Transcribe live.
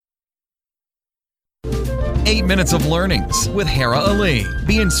8 Minutes of Learnings with Hera Ali.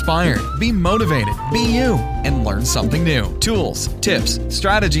 Be inspired, be motivated, be you, and learn something new. Tools, tips,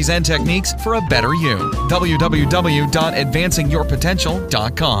 strategies, and techniques for a better you.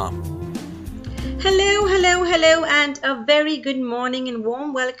 www.advancingyourpotential.com. Hello, and a very good morning and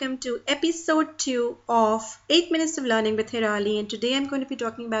warm welcome to episode 2 of 8 Minutes of Learning with Hera Ali. And today I'm going to be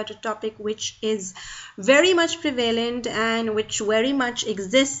talking about a topic which is very much prevalent and which very much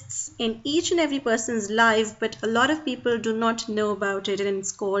exists in each and every person's life, but a lot of people do not know about it, and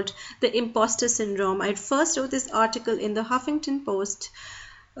it's called the imposter syndrome. I first wrote this article in the Huffington Post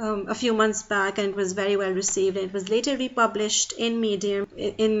a few months back, and it was very well received, and it was later republished in Medium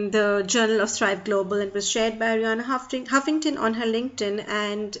in the Journal of Thrive Global, and it was shared by Arianna Huffington on her LinkedIn,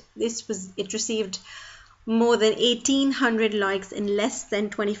 and it received more than 1,800 likes in less than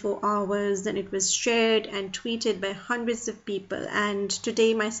 24 hours, and it was shared and tweeted by hundreds of people. And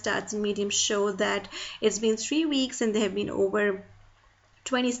today my stats in Medium show that it's been 3 weeks and there have been over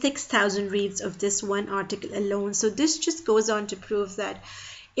 26,000 reads of this one article alone. So this just goes on to prove that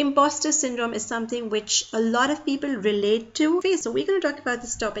imposter syndrome is something which a lot of people relate to. So we're going to talk about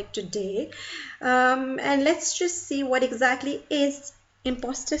this topic today, and let's just see what exactly is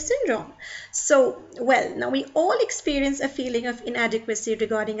imposter syndrome. So, now we all experience a feeling of inadequacy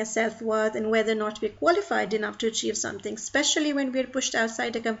regarding our self-worth and whether or not we're qualified enough to achieve something, especially when we're pushed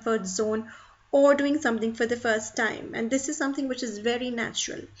outside a comfort zone or doing something for the first time, and this is something which is very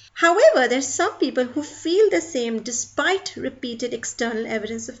natural. However, there's some people who feel the same despite repeated external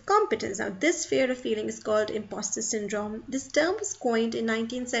evidence of competence. Now, this fear of feeling is called imposter syndrome. This term was coined in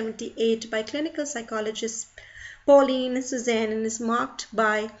 1978 by clinical psychologist Pauline Suzanne and is marked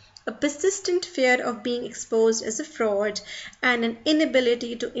by a persistent fear of being exposed as a fraud and an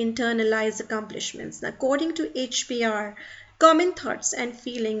inability to internalize accomplishments. Now, according to HBR, common thoughts and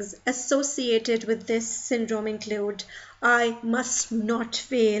feelings associated with this syndrome include: I must not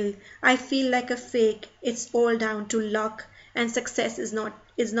fail, I feel like a fake, it's all down to luck, and success is not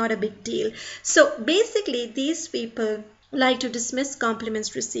a big deal. So basically, these people like to dismiss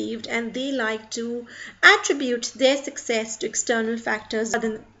compliments received, and they like to attribute their success to external factors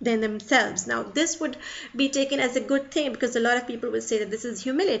other than themselves. Now, this would be taken as a good thing because a lot of people will say that this is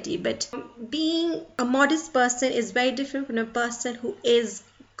humility, but being a modest person is very different from a person who is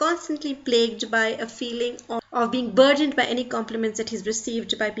constantly plagued by a feeling of being burdened by any compliments that he's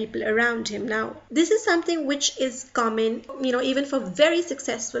received by people around him. Now, this is something which is common, even for very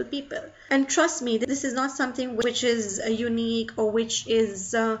successful people. And trust me, this is not something which is unique or which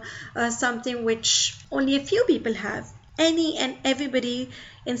is something which only a few people have. Any and everybody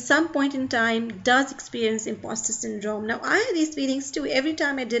in some point in time does experience imposter syndrome. Now, I have these feelings too every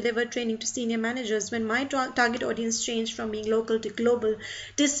time I deliver training to senior managers when my target audience changed from being local to global.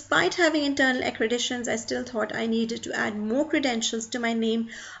 Despite having internal accreditations, I still thought I needed to add more credentials to my name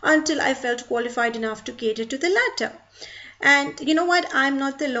until I felt qualified enough to cater to the latter. And you know what? I'm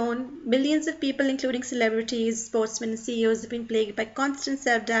not alone. Millions of people, including celebrities, sportsmen, and CEOs, have been plagued by constant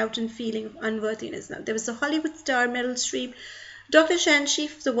self-doubt and feeling of unworthiness. Now, there was a Hollywood star, Meryl Streep, Dr. Shan,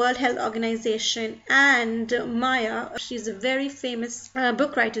 chief of the World Health Organization, and Maya, she's a very famous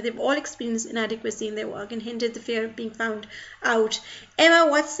book writer. They've all experienced inadequacy in their work and hinted the fear of being found out. Emma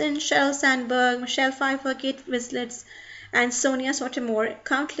Watson, Sheryl Sandberg, Michelle Pfeiffer, Kate Winslet, and Sonia Sotomayor,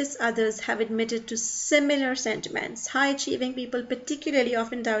 countless others have admitted to similar sentiments. High-achieving people particularly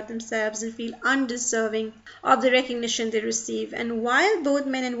often doubt themselves and feel undeserving of the recognition they receive. And while both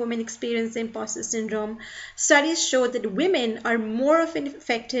men and women experience the imposter syndrome, studies show that women are more often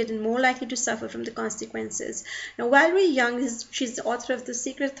affected and more likely to suffer from the consequences. Now, Valerie Young, she's the author of The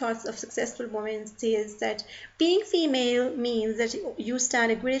Secret Thoughts of Successful Women, says that being female means that you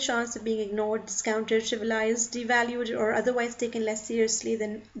stand a greater chance of being ignored, discounted, trivialized, devalued, or otherwise taken less seriously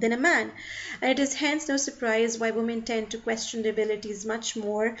than a man. And it is hence no surprise why women tend to question their abilities much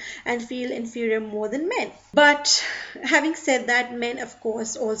more and feel inferior more than men. But having said that, men of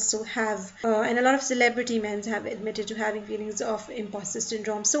course also have, and a lot of celebrity men have admitted to having feelings of imposter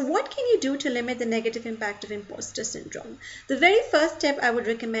syndrome. So what can you do to limit the negative impact of imposter syndrome? The very first step I would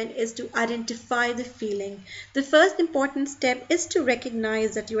recommend is to identify the feeling. The first important step is to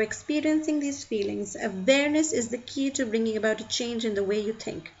recognize that you're experiencing these feelings. Awareness is the key to bringing about a change in the way you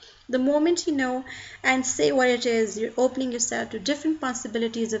think. The moment you know and say what it is, you're opening yourself to different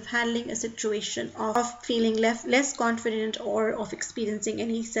possibilities of handling a situation, of feeling less confident, or of experiencing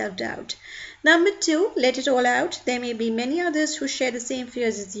any self-doubt. Number 2, let it all out. There may be many others who share the same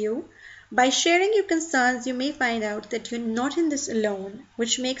fears as you. By sharing your concerns, you may find out that you're not in this alone,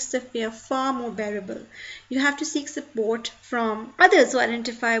 which makes the fear far more bearable. You have to seek support from others who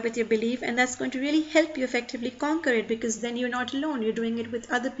identify with your belief, and that's going to really help you effectively conquer it, because then you're not alone. You're doing it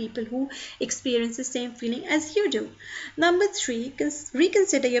with other people who experience the same feeling as you do. Number 3,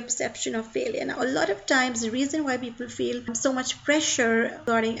 reconsider your perception of failure. Now, a lot of times the reason why people feel so much pressure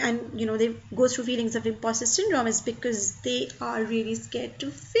regarding, and they go through feelings of imposter syndrome, is because they are really scared to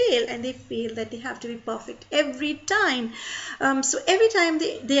fail, and they feel that they have to be perfect every time. So every time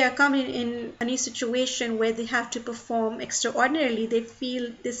they are coming in a new situation where they have to perform extraordinarily, they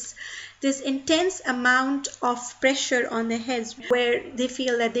feel this intense amount of pressure on their heads where they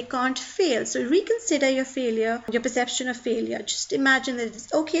feel that they can't fail. So reconsider your failure, your perception of failure. Just imagine that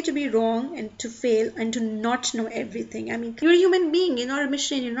it's okay to be wrong and to fail and to not know everything. I mean, you're a human being, you're not a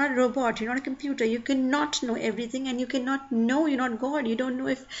machine, you're not a robot, you're not a computer. You cannot know everything, and you cannot know, you're not God. You don't know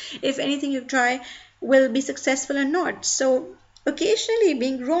if anything you try will be successful or not. So occasionally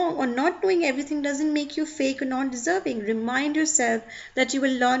being wrong or not knowing everything doesn't make you fake or non-deserving. Remind yourself that you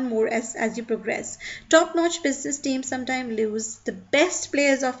will learn more as you progress. Top-notch business teams sometimes lose. The best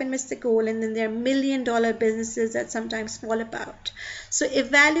players often miss the goal, and then there are million-dollar businesses that sometimes fall apart. So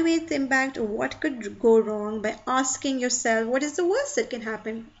evaluate the impact of what could go wrong by asking yourself, what is the worst that can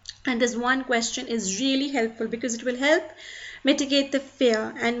happen? And this one question is really helpful, because it will help mitigate the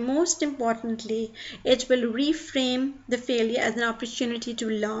fear, and most importantly, it will reframe the failure as an opportunity to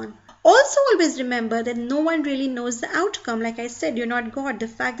learn. Also, always remember that no one really knows the outcome. Like I said, you're not God. The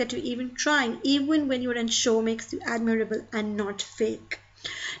fact that you're even trying, even when you're unsure, makes you admirable and not fake.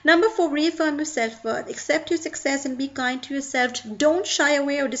 Number 4, reaffirm your self-worth. Accept your success and be kind to yourself. Don't shy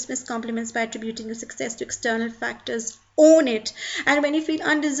away or dismiss compliments by attributing your success to external factors. Own it. And when you feel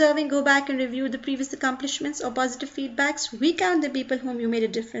undeserving, go back and review the previous accomplishments or positive feedbacks. Recount the people whom you made a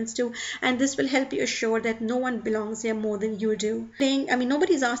difference to, and this will help you assure that no one belongs here more than you do.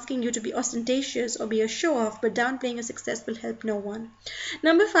 Nobody's asking you to be ostentatious or be a show-off, but downplaying your success will help no one.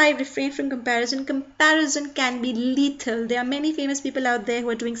 Number 5, refrain from comparison. Comparison can be lethal. There are many famous people out there who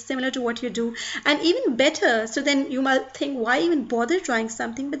are doing similar to what you do, and even better. So then you might think, why even bother trying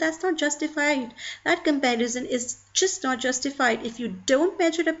something? But that's not justified. That comparison is just not justified. If you don't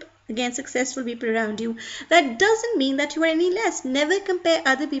measure up against successful people around you, that doesn't mean that you are any less. Never compare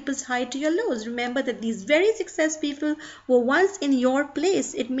other people's high to your lows. Remember that these very successful people were once in your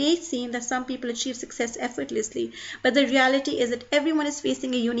place. It may seem that some people achieve success effortlessly, but the reality is that everyone is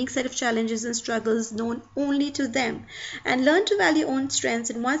facing a unique set of challenges and struggles known only to them. And learn to value your own strengths,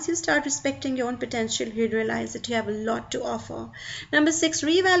 and once you start respecting your own potential, you realize that you have a lot to offer. Number 6,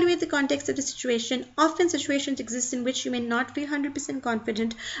 reevaluate the context of the situation. Often situations exist in which you may not feel 100%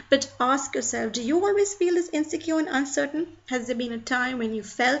 confident, but ask yourself, do you always feel this insecure and uncertain? Has there been a time when you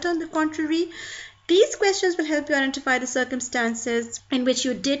felt on the contrary? These questions will help you identify the circumstances in which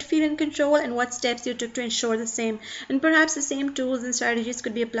you did feel in control and what steps you took to ensure the same. And perhaps the same tools and strategies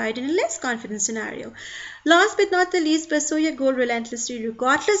could be applied in a less confident scenario. Last but not the least, pursue your goal relentlessly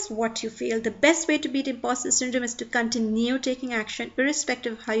regardless what you feel. The best way to beat imposter syndrome is to continue taking action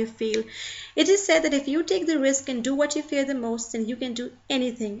irrespective of how you feel. It is said that if you take the risk and do what you fear the most, then you can do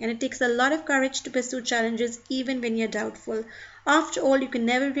anything. And it takes a lot of courage to pursue challenges even when you're doubtful. After all, you can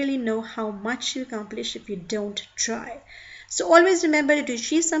never really know how much you accomplish if you don't try. So always remember that you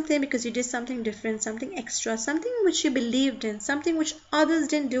achieved something because you did something different, something extra, something which you believed in, something which others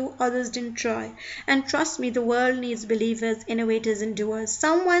didn't do, others didn't try. And trust me, the world needs believers, innovators, and doers.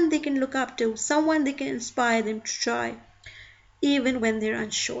 Someone they can look up to, someone they can inspire them to try, even when they're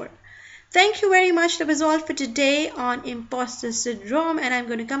unsure. Thank you very much. That was all for today on imposter syndrome, and I'm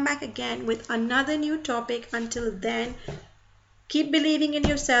going to come back again with another new topic. Until then, keep believing in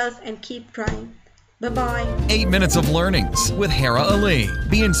yourself and keep trying. Bye-bye. 8 minutes of learnings with Hera Ali.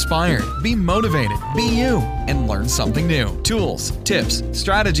 Be inspired, be motivated, be you, and learn something new. Tools, tips,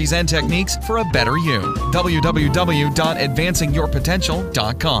 strategies, and techniques for a better you.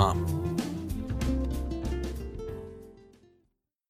 www.advancingyourpotential.com.